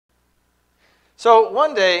So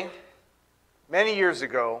one day, many years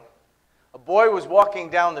ago, a boy was walking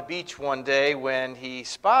down the beach one day when he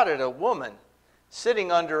spotted a woman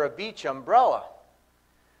sitting under a beach umbrella.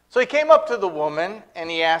 So he came up to the woman and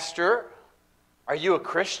he asked her, "Are you a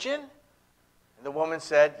Christian?" And the woman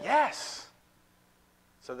said, "Yes."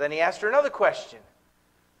 So then he asked her another question.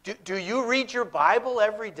 Do you read your Bible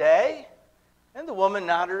every day?" And the woman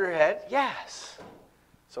nodded her head, "Yes."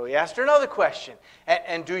 So he asked her another question.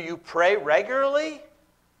 And do you pray regularly?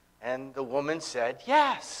 And the woman said,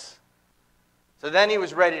 "Yes." So then he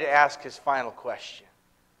was ready to ask his final question.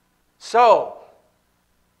 "So,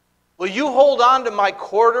 will you hold on to my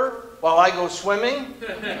quarter while I go swimming?"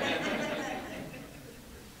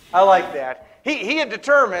 I like that. He had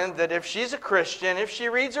determined that if she's a Christian, if she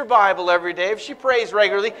reads her Bible every day, if she prays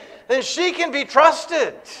regularly, then she can be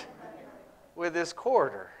trusted with his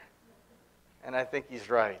quarter. And I think he's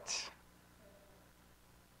right.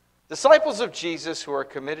 Disciples of Jesus who are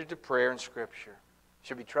committed to prayer and Scripture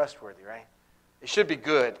should be trustworthy, right? They should be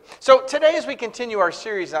good. So today, as we continue our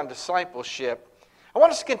series on discipleship, I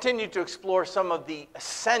want us to continue to explore some of the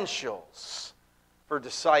essentials for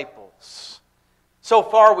disciples. So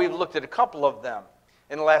far, we've looked at a couple of them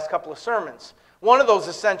in the last couple of sermons. One of those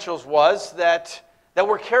essentials was that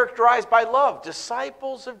we're characterized by love.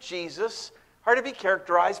 Disciples of Jesus are to be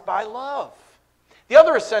characterized by love. The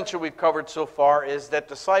other essential we've covered so far is that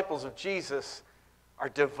disciples of Jesus are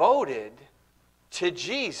devoted to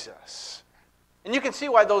Jesus. And you can see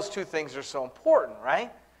why those two things are so important, right?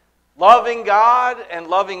 Loving God and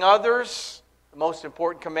loving others, the most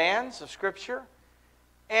important commands of Scripture.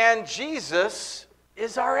 And Jesus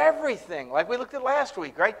is our everything, like we looked at last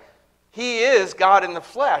week, right? He is God in the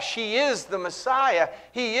flesh. He is the Messiah.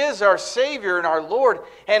 He is our Savior and our Lord.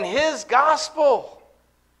 And His gospel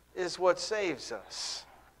is what saves us.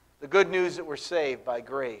 The good news that we're saved by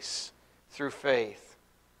grace through faith.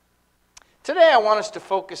 Today I want us to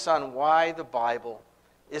focus on why the Bible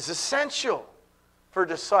is essential for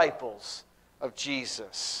disciples of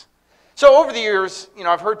Jesus. So over the years,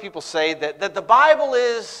 I've heard people say that the Bible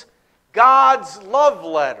is God's love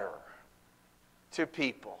letter to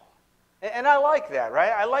people. And I like that,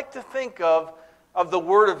 right? I like to think of the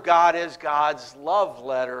Word of God as God's love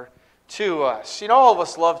letter to us. All of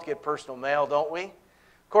us love to get personal mail, don't we?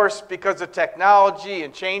 Of course, because of technology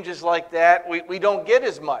and changes like that, we don't get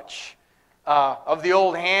as much of the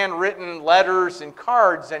old handwritten letters and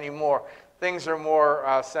cards anymore. Things are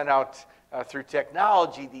more sent out through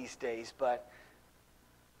technology these days. But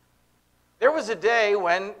there was a day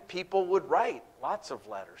when people would write lots of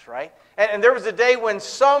letters, right? And there was a day when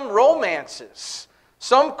some romances,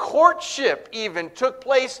 some courtship even took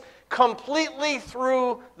place completely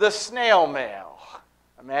through the snail mail.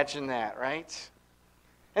 Imagine that, right?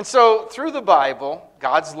 And so, through the Bible,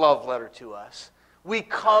 God's love letter to us, we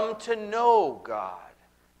come to know God.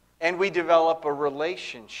 And we develop a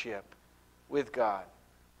relationship with God.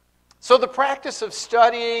 So the practice of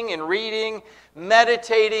studying and reading,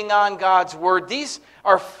 meditating on God's Word, these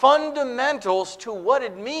are fundamentals to what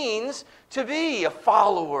it means to be a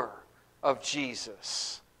follower of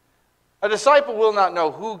Jesus. A disciple will not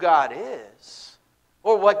know who God is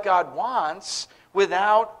or what God wants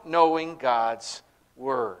without knowing God's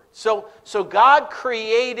Word. So God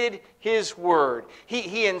created His Word.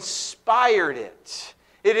 He inspired it.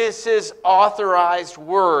 It is His authorized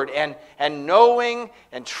Word. And knowing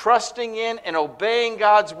and trusting in and obeying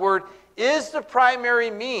God's Word is the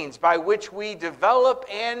primary means by which we develop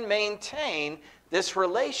and maintain this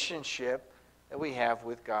relationship that we have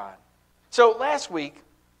with God. So last week,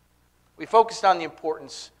 we focused on the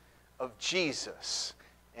importance of Jesus.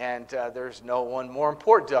 And there's no one more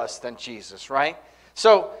important to us than Jesus, right?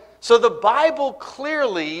 So the Bible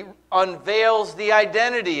clearly unveils the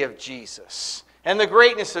identity of Jesus and the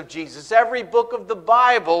greatness of Jesus. Every book of the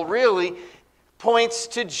Bible really points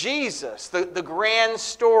to Jesus, the grand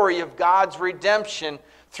story of God's redemption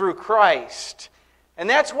through Christ. And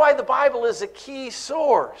that's why the Bible is a key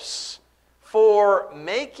source for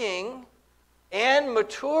making and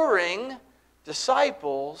maturing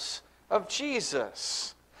disciples of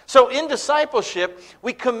Jesus. So in discipleship,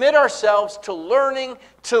 we commit ourselves to learning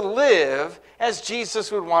to live as Jesus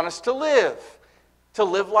would want us to live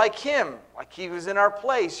like Him, like He was in our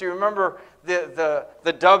place. You remember the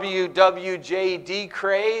WWJD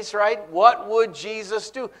craze, right? What would Jesus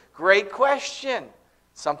do? Great question.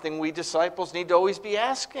 Something we disciples need to always be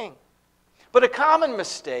asking. But a common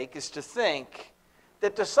mistake is to think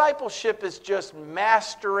that discipleship is just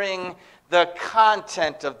mastering the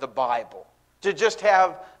content of the Bible, to just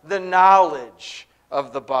have the knowledge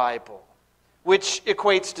of the Bible, which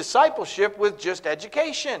equates discipleship with just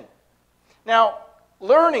education. Now,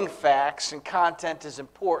 learning facts and content is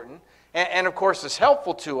important, and of course is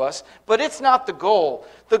helpful to us, but it's not the goal.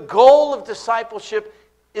 The goal of discipleship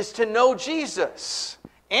is to know Jesus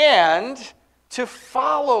and to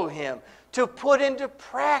follow him, to put into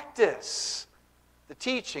practice the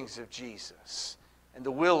teachings of Jesus and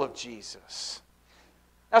the will of Jesus.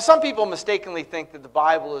 Now, some people mistakenly think that the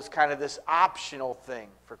Bible is kind of this optional thing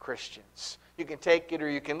for Christians. You can take it or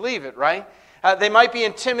you can leave it, right? They might be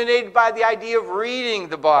intimidated by the idea of reading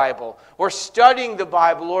the Bible or studying the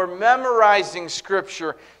Bible or memorizing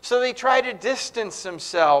Scripture, so they try to distance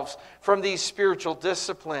themselves from these spiritual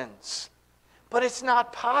disciplines. But it's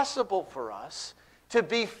not possible for us to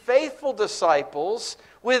be faithful disciples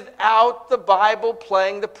without the Bible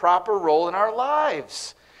playing the proper role in our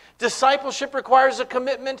lives. Discipleship requires a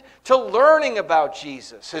commitment to learning about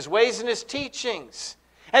Jesus, his ways and his teachings.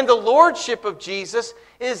 And the lordship of Jesus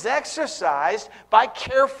is exercised by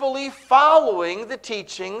carefully following the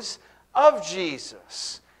teachings of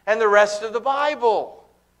Jesus and the rest of the Bible,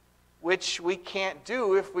 which we can't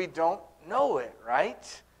do if we don't know it,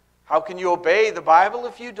 right? How can you obey the Bible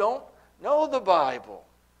if you don't know the Bible?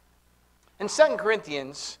 In 2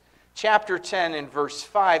 Corinthians chapter 10 and verse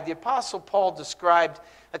 5, the Apostle Paul described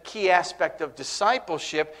a key aspect of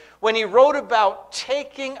discipleship when he wrote about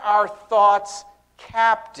taking our thoughts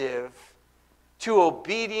captive to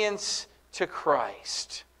obedience to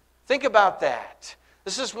Christ. Think about that.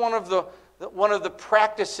 This is one of the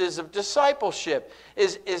practices of discipleship,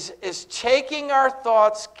 is taking our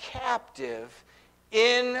thoughts captive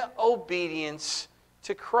in obedience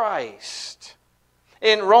to Christ.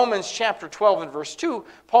 In Romans chapter 12 and verse 2,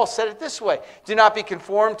 Paul said it this way: "Do not be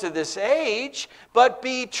conformed to this age, but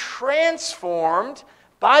be transformed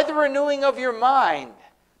by the renewing of your mind,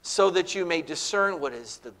 so that you may discern what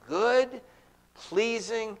is the good,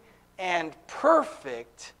 pleasing, and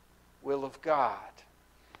perfect will of God."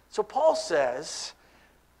 So Paul says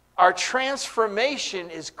our transformation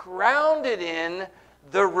is grounded in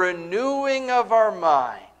the renewing of our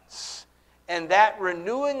minds. And that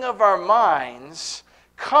renewing of our minds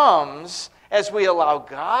comes as we allow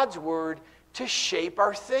God's Word to shape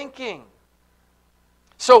our thinking.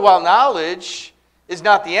 So while knowledge is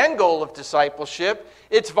not the end goal of discipleship,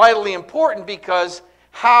 it's vitally important because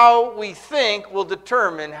how we think will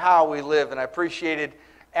determine how we live. And I appreciated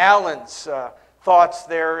Alan's thoughts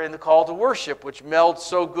there in the call to worship, which melds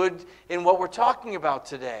so good in what we're talking about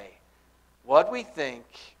today. What we think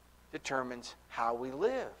determines how we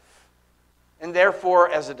live. And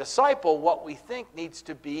therefore, as a disciple, what we think needs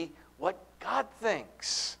to be what God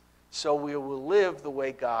thinks, so we will live the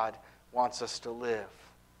way God wants us to live.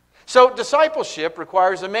 So discipleship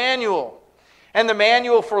requires a manual. And the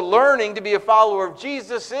manual for learning to be a follower of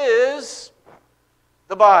Jesus is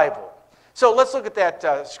the Bible. So let's look at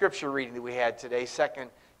that scripture reading that we had today,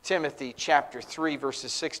 2 Timothy chapter 3,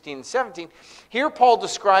 verses 16 and 17. Here Paul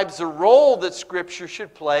describes the role that Scripture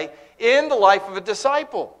should play in the life of a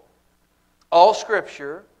disciple. All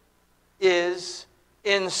Scripture is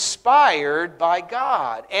inspired by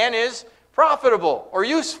God and is profitable or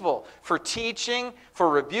useful for teaching, for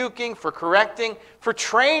rebuking, for correcting, for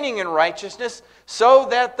training in righteousness, so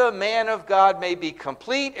that the man of God may be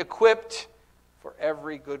complete, equipped for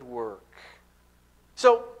every good work.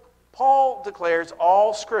 So Paul declares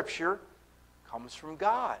all Scripture comes from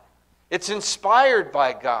God. It's inspired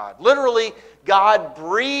by God. Literally, God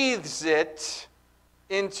breathes it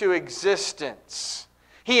into existence.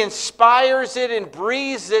 He inspires it and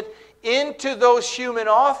breathes it into those human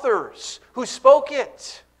authors who spoke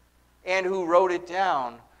it and who wrote it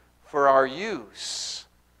down for our use.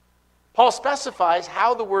 Paul specifies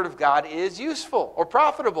how the Word of God is useful or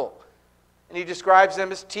profitable. And he describes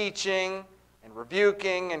them as teaching and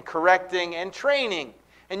rebuking and correcting and training.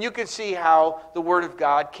 And you can see how the Word of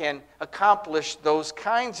God can accomplish those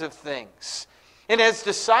kinds of things. And as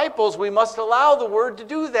disciples, we must allow the Word to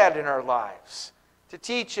do that in our lives, to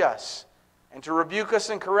teach us and to rebuke us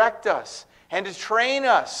and correct us and to train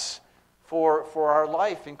us for our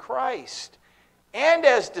life in Christ. And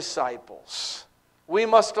as disciples, we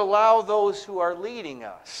must allow those who are leading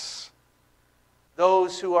us,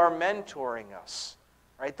 those who are mentoring us,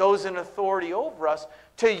 right, those in authority over us,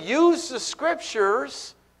 to use the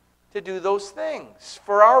Scriptures to do those things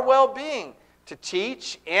for our well-being, to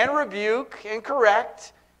teach and rebuke and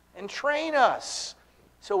correct and train us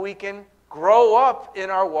so we can grow up in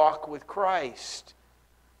our walk with Christ.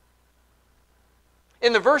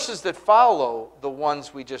 In the verses that follow the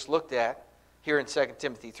ones we just looked at here in 2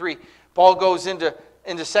 Timothy 3, Paul goes into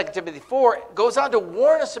 2 Timothy 4, goes on to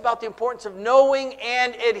warn us about the importance of knowing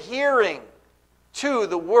and adhering to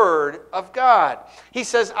the Word of God. He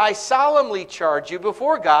says, I solemnly charge you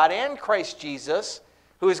before God and Christ Jesus,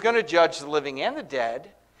 who is going to judge the living and the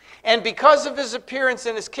dead, and because of his appearance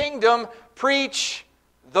in his kingdom, preach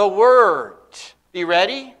the Word. Be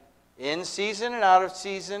ready, in season and out of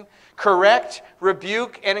season. Correct,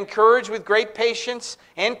 rebuke, and encourage with great patience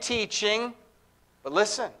and teaching. But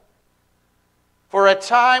listen, for a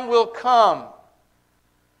time will come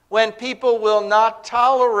when people will not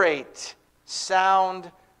tolerate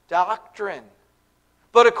sound doctrine,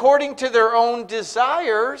 but according to their own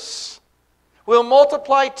desires will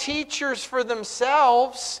multiply teachers for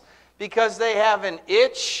themselves because they have an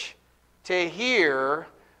itch to hear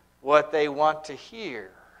what they want to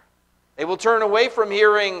hear. They will turn away from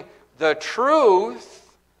hearing the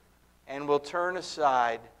truth and will turn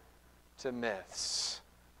aside to myths.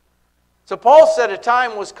 So Paul said a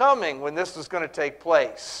time was coming when this was going to take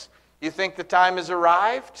place. You think the time has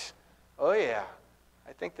arrived? Oh yeah,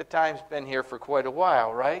 I think the time's been here for quite a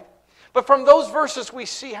while, right? But from those verses we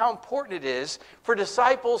see how important it is for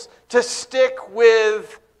disciples to stick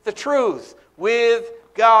with the truth, with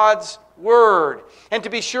God's Word. And to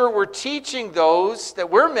be sure we're teaching those that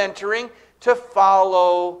we're mentoring to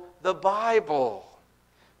follow the Bible.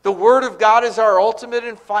 The Word of God is our ultimate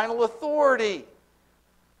and final authority.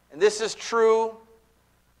 And this is true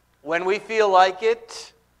when we feel like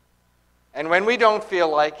it and when we don't feel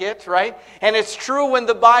like it, right? And it's true when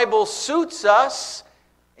the Bible suits us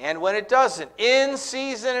and when it doesn't. In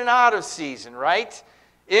season and out of season, right?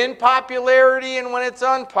 In popularity and when it's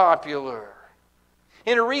unpopular.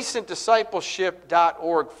 In a recent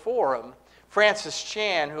discipleship.org forum, Francis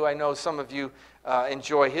Chan, who I know some of you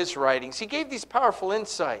enjoy his writings, he gave these powerful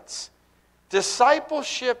insights.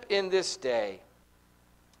 Discipleship in this day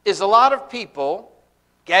is a lot of people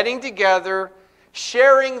getting together,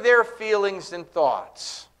 sharing their feelings and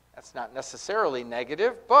thoughts. That's not necessarily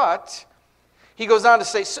negative, but he goes on to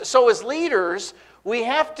say, so as leaders, we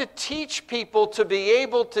have to teach people to be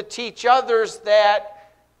able to teach others that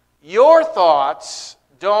your thoughts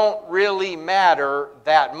don't really matter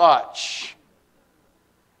that much.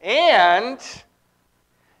 And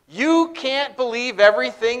you can't believe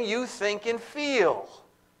everything you think and feel.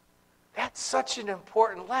 That's such an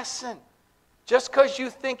important lesson. Just because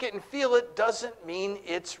you think it and feel it doesn't mean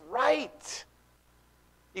it's right.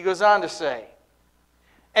 He goes on to say,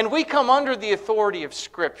 and we come under the authority of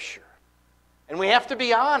Scripture. And we have to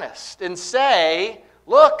be honest and say,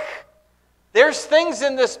 look, there's things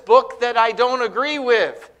in this book that I don't agree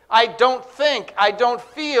with. I don't think, I don't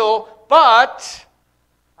feel, but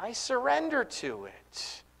I surrender to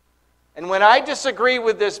it. And when I disagree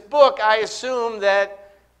with this book, I assume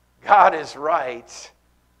that God is right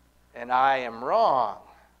and I am wrong.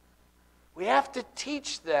 We have to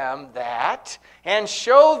teach them that and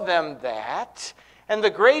show them that. And the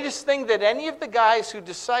greatest thing that any of the guys who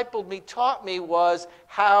discipled me taught me was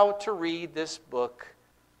how to read this book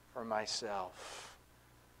for myself.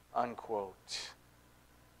 Unquote.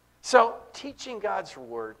 So, teaching God's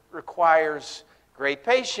Word requires great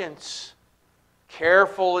patience,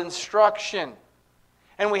 careful instruction.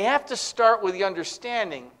 And we have to start with the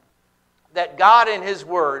understanding that God and His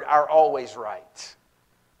Word are always right.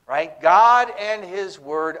 Right? God and His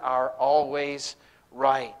Word are always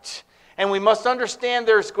right. And we must understand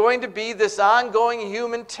there's going to be this ongoing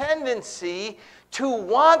human tendency to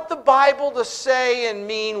want the Bible to say and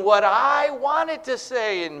mean what I want it to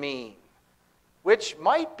say and mean, which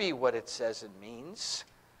might be what it says and means.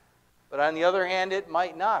 But on the other hand, it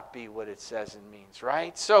might not be what it says and means,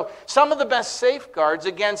 right? So some of the best safeguards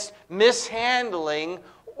against mishandling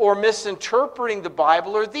or misinterpreting the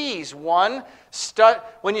Bible are these. One,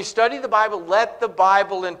 when you study the Bible, let the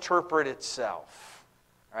Bible interpret itself,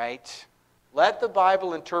 right? Let the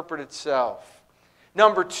Bible interpret itself.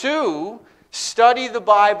 Number two, study the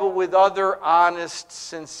Bible with other honest,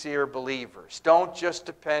 sincere believers. Don't just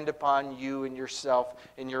depend upon you and yourself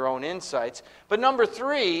and your own insights. But number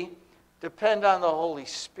three, depend on the Holy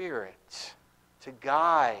Spirit to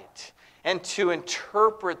guide and to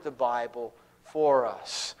interpret the Bible for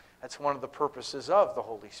us. That's one of the purposes of the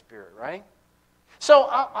Holy Spirit, right? So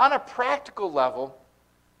on a practical level,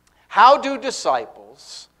 how do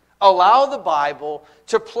disciples allow the Bible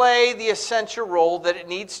to play the essential role that it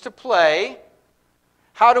needs to play?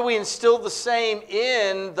 How do we instill the same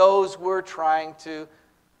in those we're trying to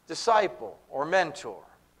disciple or mentor?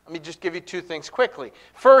 Let me just give you two things quickly.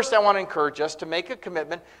 First, I want to encourage us to make a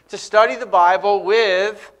commitment to study the Bible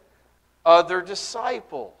with other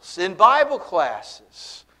disciples in Bible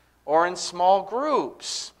classes or in small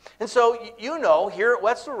groups. And so, you know, here at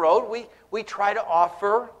Wetzel Road, we try to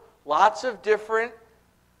offer lots of different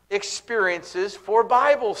experiences for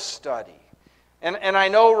Bible study. And I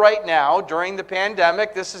know right now, during the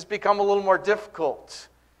pandemic, this has become a little more difficult.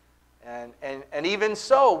 And even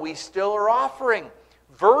so, we still are offering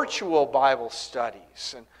virtual Bible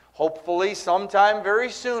studies. And hopefully sometime very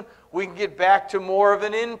soon, we can get back to more of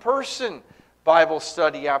an in-person Bible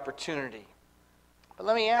study opportunity. But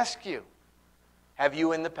let me ask you, have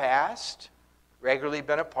you in the past regularly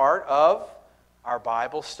been a part of our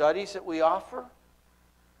Bible studies that we offer?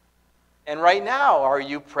 And right now, are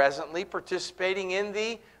you presently participating in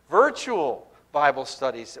the virtual Bible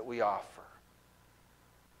studies that we offer?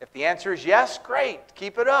 If the answer is yes, great,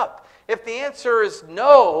 keep it up. If the answer is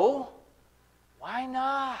no, why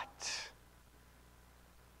not?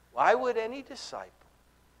 Why would any disciple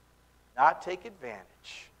not take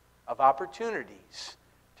advantage of opportunities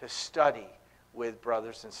to study with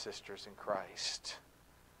brothers and sisters in Christ?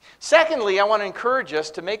 Secondly, I want to encourage us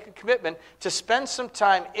to make a commitment to spend some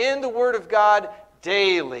time in the Word of God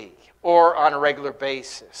daily or on a regular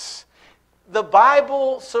basis. The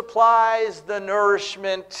Bible supplies the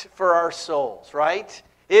nourishment for our souls, right?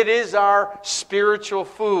 It is our spiritual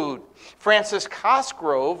food. Francis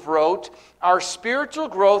Cosgrove wrote, "Our spiritual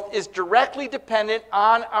growth is directly dependent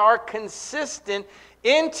on our consistent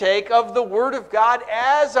intake of the Word of God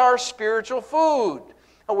as our spiritual food."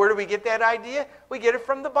 Now, where do we get that idea? We get it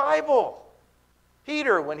from the Bible.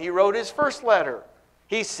 Peter, when he wrote his first letter,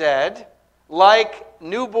 he said, "Like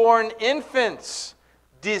newborn infants,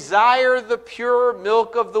 desire the pure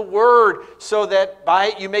milk of the Word, so that by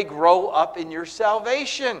it you may grow up in your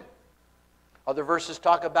salvation." Other verses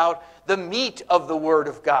talk about the meat of the Word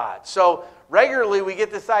of God. So regularly we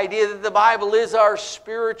get this idea that the Bible is our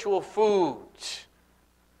spiritual food.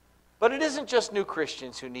 But it isn't just new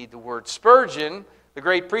Christians who need the Word. Spurgeon, the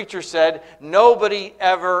great preacher, said, "Nobody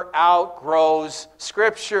ever outgrows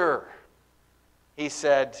Scripture." He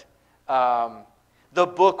said, "The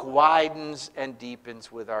book widens and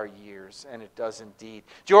deepens with our years," and it does indeed.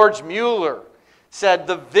 George Mueller said,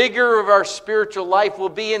 "The vigor of our spiritual life will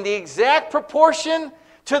be in the exact proportion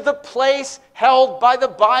to the place held by the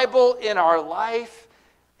Bible in our life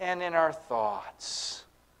and in our thoughts."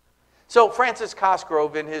 So Francis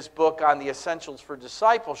Cosgrove, in his book on the essentials for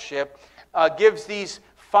discipleship, gives these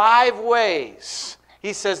 5 ways.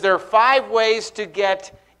 He says there are 5 ways to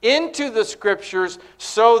get into the Scriptures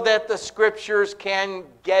so that the Scriptures can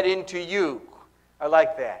get into you. I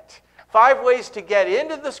like that. 5 ways to get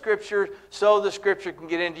into the Scripture so the Scripture can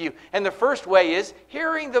get into you. And the first way is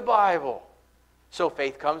hearing the Bible. So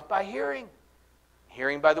faith comes by hearing.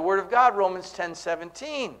 Hearing by the Word of God, Romans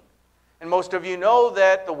 10:17. And most of you know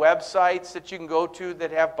that the websites that you can go to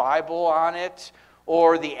that have Bible on it,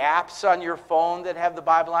 or the apps on your phone that have the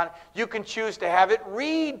Bible on it, you can choose to have it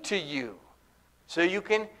read to you, so you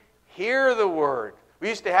can hear the Word. We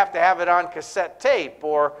used to have it on cassette tape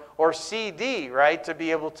or CD, right, to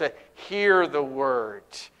be able to hear the Word.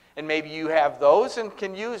 And maybe you have those and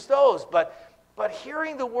can use those. But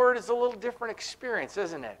hearing the Word is a little different experience,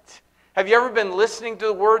 isn't it? Have you ever been listening to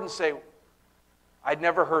the Word and say, "I'd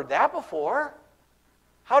never heard that before.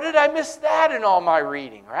 How did I miss that in all my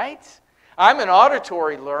reading," right? I'm an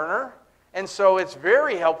auditory learner, and so it's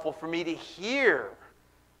very helpful for me to hear,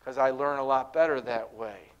 because I learn a lot better that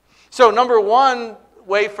way. So number 1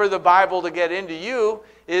 way for the Bible to get into you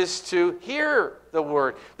is to hear the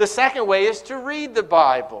Word. The second way is to read the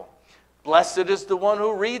Bible. "Blessed is the one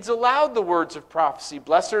who reads aloud the words of prophecy.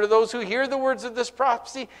 Blessed are those who hear the words of this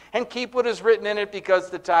prophecy and keep what is written in it, because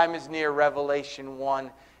the time is near." Revelation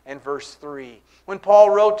 1 and verse 3. When Paul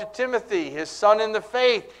wrote to Timothy, his son in the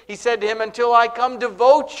faith, he said to him, "Until I come,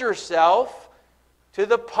 devote yourself to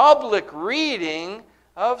the public reading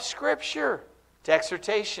of Scripture," to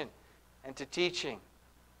exhortation and to teaching.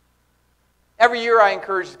 Every year I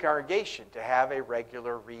encourage the congregation to have a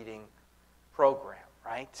regular reading program,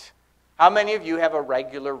 right? How many of you have a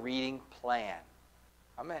regular reading plan?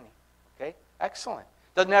 How many? Okay, excellent.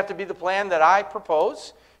 Doesn't have to be the plan that I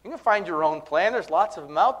propose. You can find your own plan. There's lots of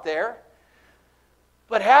them out there.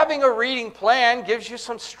 But having a reading plan gives you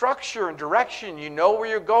some structure and direction. You know where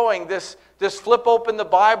you're going. This flip open the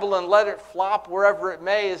Bible and let it flop wherever it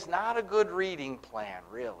may is not a good reading plan,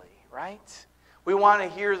 really, right? We want to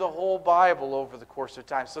hear the whole Bible over the course of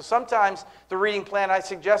time. So sometimes the reading plan I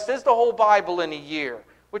suggest is the whole Bible in a year,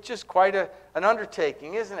 which is quite an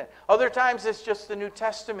undertaking, isn't it? Other times it's just the New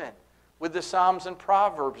Testament with the Psalms and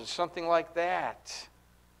Proverbs or something like that.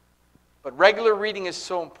 But regular reading is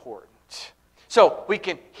so important. So we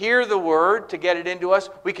can hear the Word to get it into us.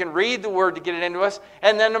 We can read the Word to get it into us.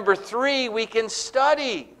 And then number 3, we can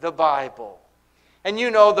study the Bible. And you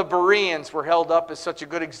know the Bereans were held up as such a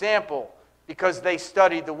good example because they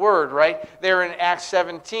studied the Word, right? There in Acts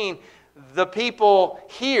 17, the people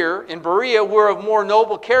here in Berea were of more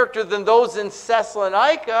noble character than those in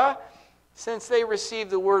Thessalonica, since they received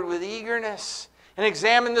the Word with eagerness and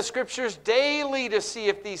examined the Scriptures daily to see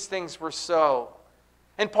if these things were so.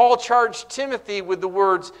 And Paul charged Timothy with the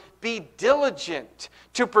words, "Be diligent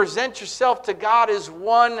to present yourself to God as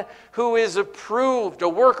one who is approved, a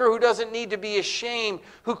worker who doesn't need to be ashamed,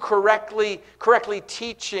 who correctly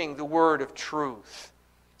teaching the word of truth."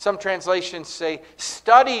 Some translations say,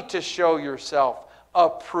 "Study to show yourself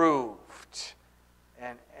approved."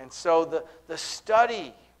 And so the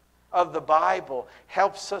study of the Bible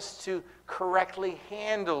helps us to correctly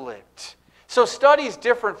handle it. So study is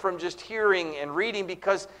different from just hearing and reading,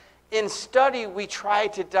 because in study we try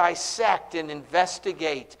to dissect and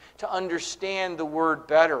investigate to understand the Word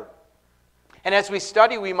better. And as we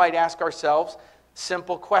study, we might ask ourselves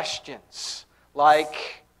simple questions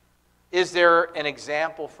like, is there an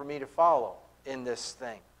example for me to follow in this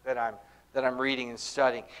thing that I'm reading and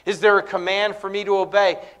studying? Is there a command for me to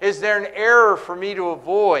obey? Is there an error for me to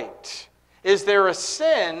avoid? Is there a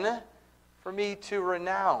sin for me to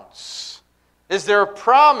renounce? Is there a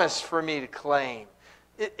promise for me to claim?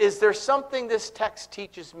 Is there something this text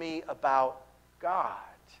teaches me about God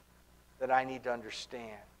that I need to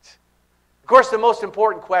understand? Of course, the most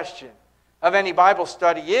important question of any Bible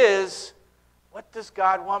study is, what does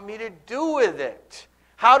God want me to do with it?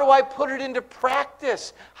 How do I put it into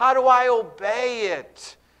practice? How do I obey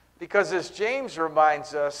it? Because as James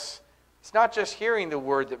reminds us, it's not just hearing the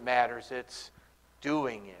Word that matters, it's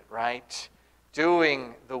doing it, right?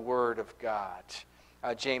 Doing the Word of God.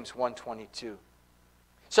 James 1:22.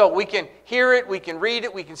 So we can hear it, we can read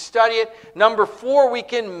it, we can study it. Number 4, we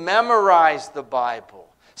can memorize the Bible.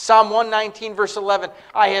 Psalm 119, verse 11.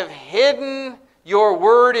 "I have hidden your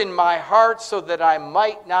word in my heart so that I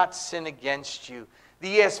might not sin against you."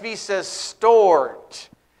 The ESV says stored.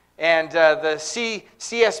 And the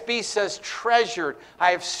CSB says treasured.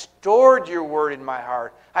 "I have stored your word in my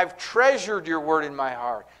heart. I've treasured your word in my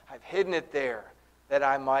heart. I've hidden it there that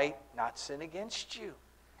I might not sin against you."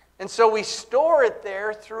 And so we store it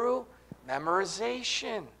there through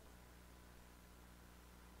memorization.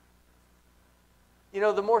 You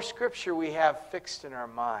know, the more Scripture we have fixed in our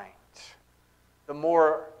mind, the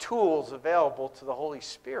more tools available to the Holy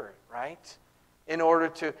Spirit, right? In order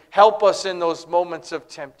to help us in those moments of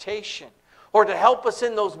temptation, or to help us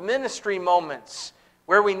in those ministry moments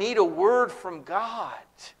where we need a word from God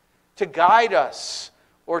to guide us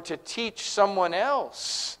or to teach someone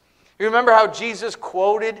else. You remember how Jesus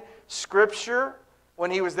quoted Scripture when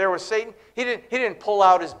he was there with Satan? He didn't pull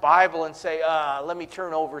out his Bible and say, let me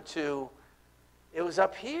turn over to... It was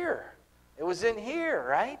up here. It was in here,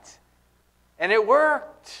 right? And it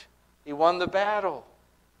worked. He won the battle.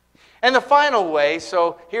 And the final way,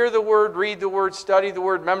 so hear the Word, read the Word, study the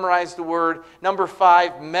Word, memorize the Word. Number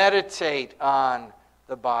 5, meditate on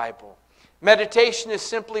the Bible. Meditation is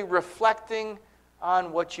simply reflecting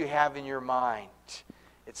on what you have in your mind.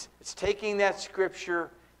 It's taking that Scripture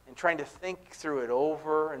and trying to think through it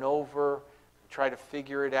over and over, and try to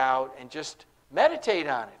figure it out, and just meditate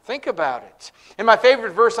on it. Think about it. And my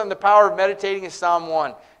favorite verse on the power of meditating is Psalm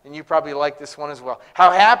 1. And you probably like this one as well. "How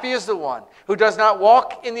happy is the one who does not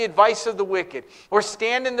walk in the advice of the wicked, or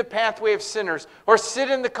stand in the pathway of sinners, or sit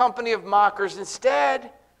in the company of mockers.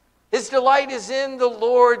 Instead, his delight is in the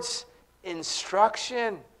Lord's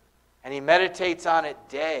instruction, and he meditates on it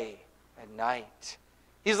day and night.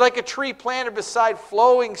 He's like a tree planted beside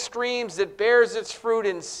flowing streams that bears its fruit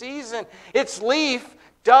in season. Its leaf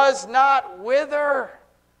does not wither.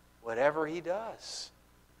 Whatever he does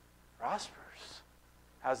prospers."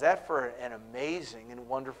 How's that for an amazing and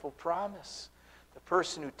wonderful promise? The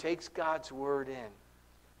person who takes God's Word in,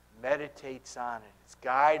 meditates on it, is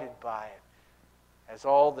guided by it, has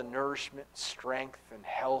all the nourishment, strength, and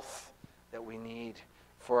health that we need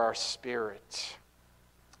for our spirit.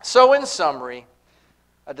 So in summary,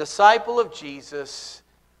 a disciple of Jesus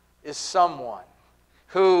is someone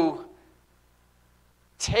who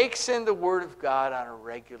takes in the Word of God on a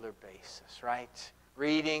regular basis, right?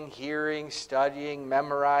 Reading, hearing, studying,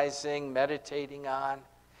 memorizing, meditating on.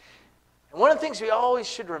 And one of the things we always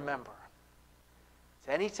should remember is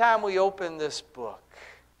anytime we open this book,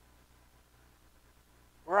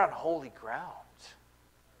 we're on holy ground.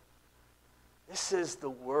 This is the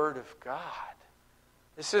Word of God.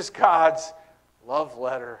 This is God's love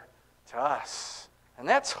letter to us. And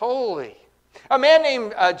that's holy. A man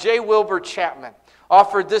named J. Wilbur Chapman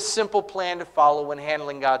offered this simple plan to follow when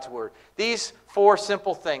handling God's Word. These 4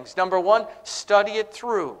 simple things. Number 1, study it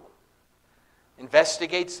through.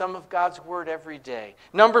 Investigate some of God's Word every day.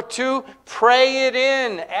 Number 2, pray it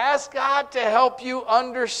in. Ask God to help you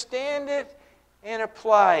understand it and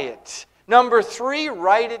apply it. Number 3,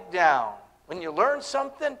 write it down. When you learn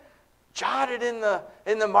something, jot it in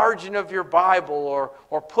the margin of your Bible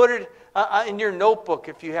or put it in your notebook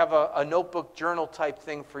if you have a notebook journal type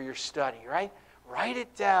thing for your study, right? Write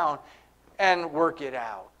it down and work it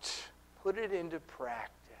out. Put it into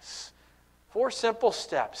practice. 4 simple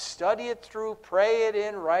steps. Study it through, pray it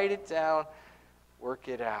in, write it down, work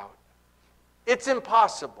it out. It's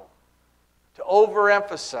impossible to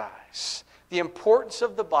overemphasize the importance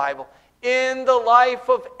of the Bible in the life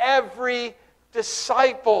of every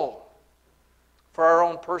disciple for our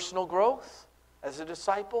own personal growth as a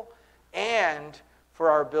disciple and for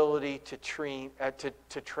our ability to train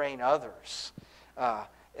others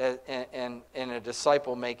in a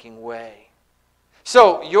disciple-making way.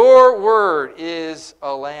 So, your word is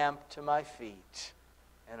a lamp to my feet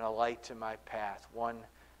and a light to my path.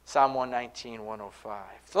 Psalm 119, 105.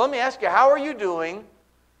 So let me ask you, how are you doing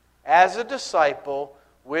as a disciple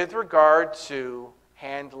with regard to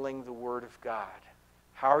handling the Word of God?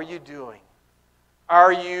 How are you doing?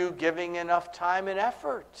 Are you giving enough time and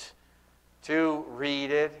effort to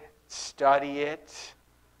read it, study it,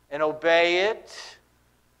 and obey it?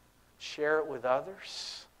 Share it with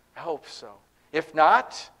others? I hope so. If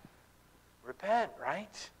not, repent,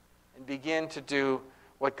 right? And begin to do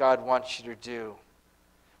what God wants you to do.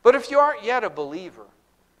 But if you aren't yet a believer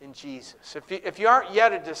in Jesus, if you aren't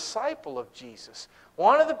yet a disciple of Jesus,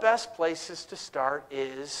 one of the best places to start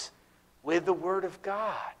is with the Word of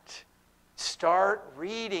God. Start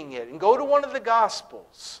reading it and go to one of the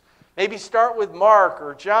Gospels. Maybe start with Mark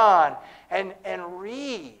or John and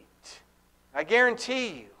read. I guarantee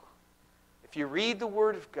you, if you read the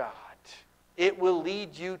Word of God, it will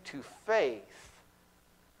lead you to faith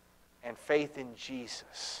and faith in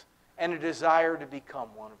Jesus and a desire to become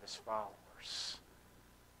one of His followers.